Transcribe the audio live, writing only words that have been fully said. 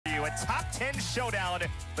top 10 showdown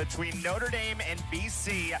between Notre Dame and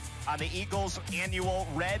BC on the Eagles' annual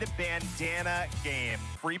Red Bandana game.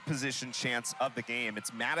 Free position chance of the game.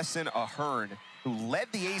 It's Madison Ahern, who led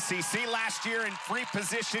the ACC last year in free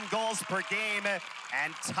position goals per game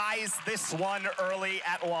and ties this one early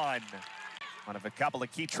at 1. One of a couple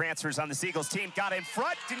of key transfers on the Eagles team got in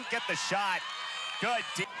front, didn't get the shot. Good.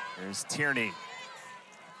 There's Tierney.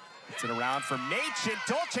 Gets it around for Machen.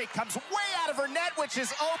 Dolce comes way out of her net, which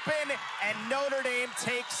is open, and Notre Dame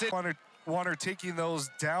takes it. Want her taking those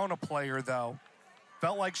down a player, though.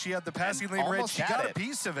 Felt like she had the passing lane read. She got a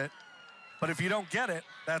piece of it. But if you don't get it,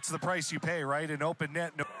 that's the price you pay, right? An open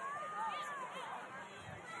net. No.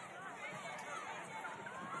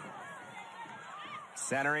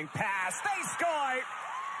 Centering pass. They score!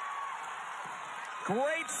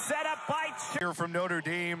 Great setup by Here from Notre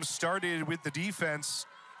Dame, started with the defense.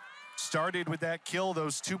 Started with that kill,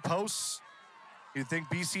 those 2 posts. You'd think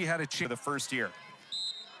BC had a chance. The first year.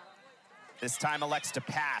 This time elects to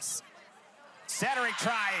pass. Centering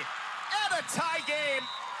try, and a tie game.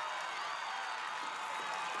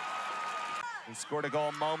 He scored a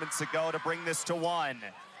goal moments ago to bring this to 1.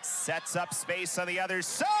 Sets up space on the other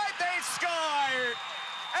side, they score!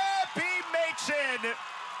 Abby Machen.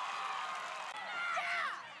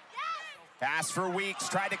 Pass for Weeks,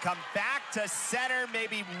 tried to come back to center,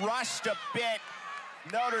 maybe rushed a bit.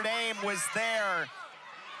 Notre Dame was there.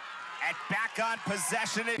 And back on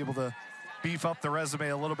possession. Able to beef up the resume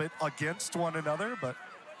a little bit against one another, but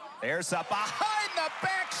there's a behind the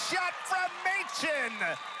back shot from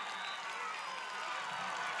Machen.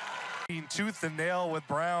 Tooth and nail with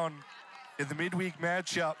Brown in the midweek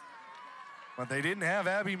matchup. But they didn't have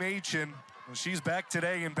Abby Machen. Well, she's back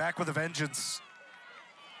today and back with a vengeance.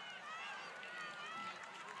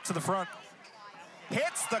 To the front.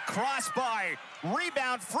 Hits the crossbar.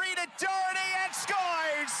 Rebound free to Doherty and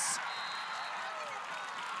scores!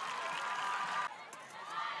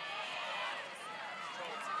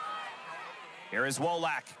 Here is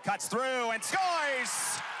Wolak. Cuts through and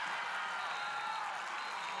scores!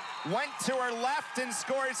 Went to her left and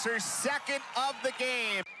scores her second of the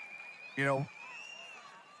game. You know,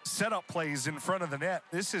 setup plays in front of the net.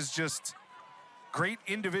 This is just great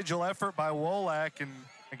individual effort by Wolak, and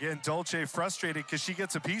again, Dolce frustrated because she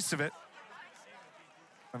gets a piece of it.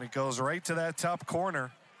 And it goes right to that top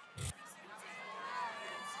corner.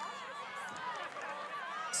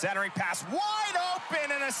 Centering pass wide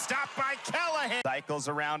open and a stop by Callahan. Cycles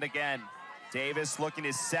around again. Davis looking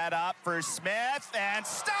to set up for Smith and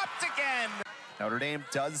stopped again. Notre Dame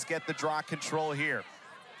does get the draw control here.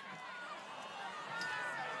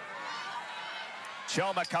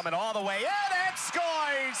 Choma coming all the way in and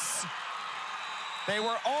scores! They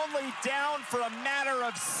were only down for a matter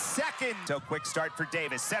of seconds. So quick start for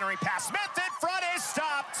Davis. Centering pass. Smith in front is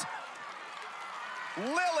stopped.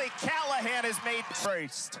 Lily Callahan has made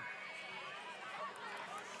first.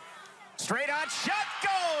 Straight on shot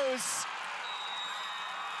goes.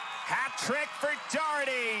 Hat trick for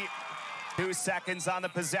Doherty. 2 seconds on the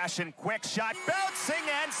possession. Quick shot bouncing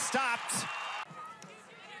and stopped.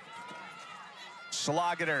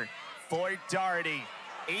 Schlageter for Doherty.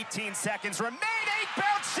 18 seconds remaining.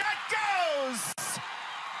 Bounce shot goes.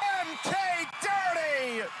 MK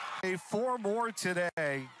Doherty. 4 more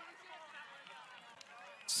today.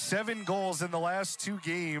 7 goals in the last 2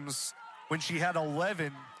 games when she had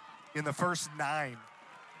 11 in the first 9.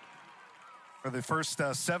 Or the first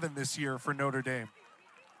 7 this year for Notre Dame.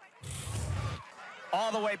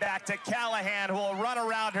 All the way back to Callahan, who will run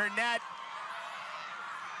around her net.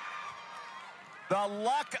 The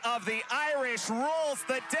luck of the Irish rules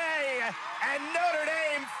the day, and Notre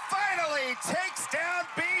Dame finally takes down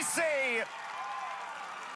BC